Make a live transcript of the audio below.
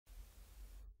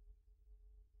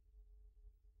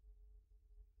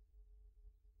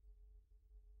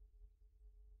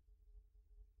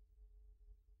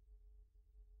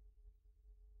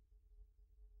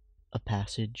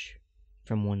passage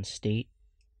from one state,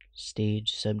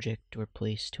 stage, subject, or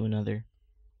place to another.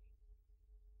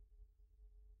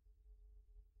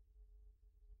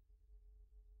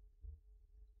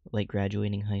 Like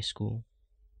graduating high school.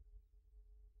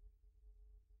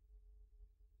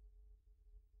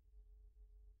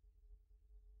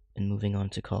 And moving on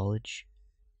to college.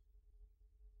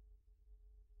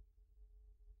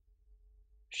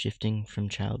 Shifting from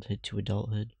childhood to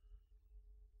adulthood.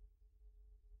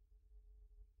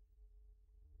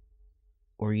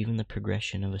 Or even the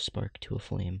progression of a spark to a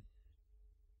flame.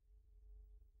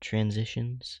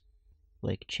 Transitions,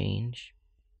 like change,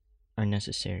 are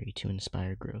necessary to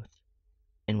inspire growth,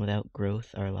 and without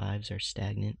growth our lives are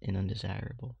stagnant and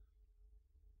undesirable.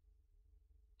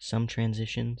 Some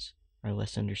transitions are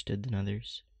less understood than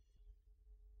others.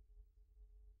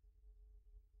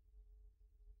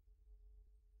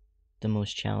 The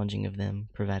most challenging of them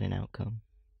provide an outcome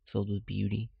filled with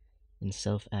beauty and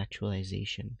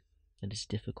self-actualization that is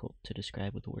difficult to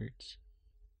describe with words.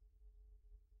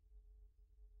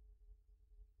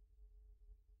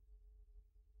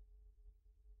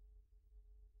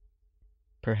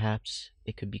 Perhaps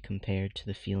it could be compared to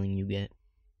the feeling you get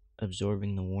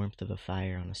absorbing the warmth of a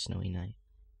fire on a snowy night.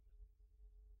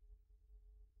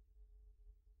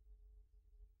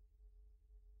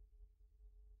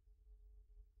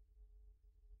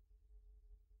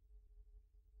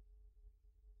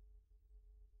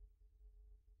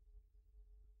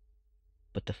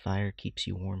 But the fire keeps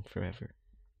you warm forever.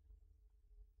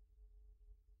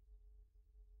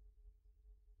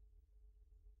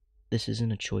 This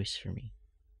isn't a choice for me.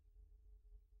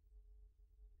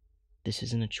 This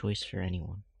isn't a choice for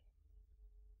anyone.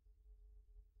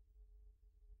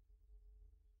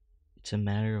 It's a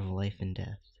matter of life and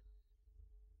death.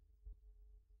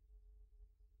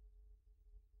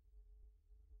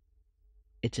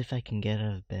 It's if I can get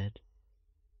out of bed.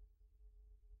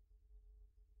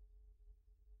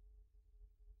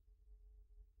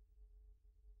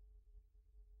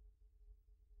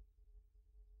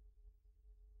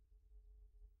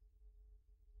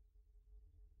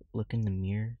 Look in the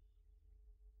mirror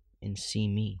and see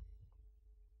me,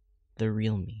 the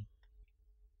real me.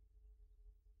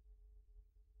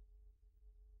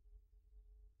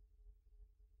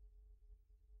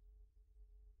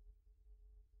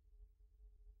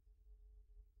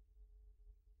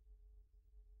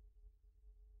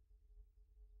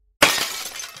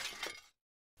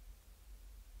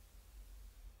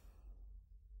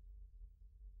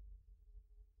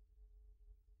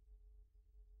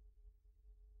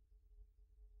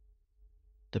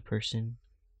 The person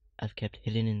I've kept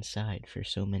hidden inside for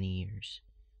so many years.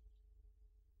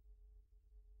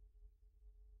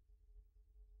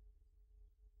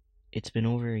 It's been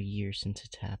over a year since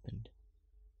it's happened.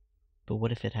 But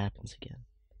what if it happens again?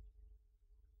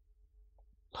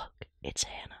 Look, it's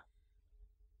Hannah.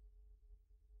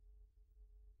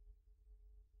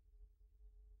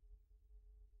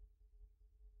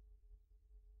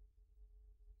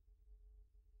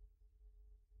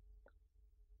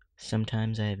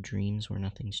 Sometimes I have dreams where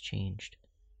nothing's changed.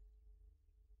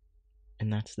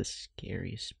 And that's the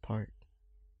scariest part.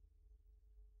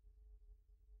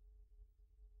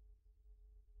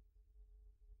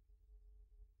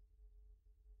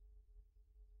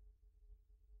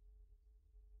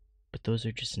 But those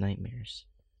are just nightmares.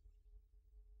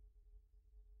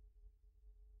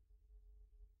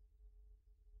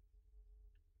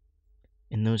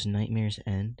 And those nightmares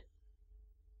end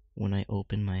when I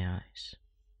open my eyes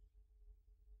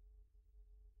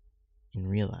and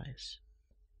realize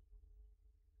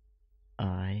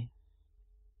I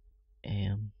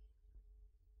am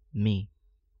me.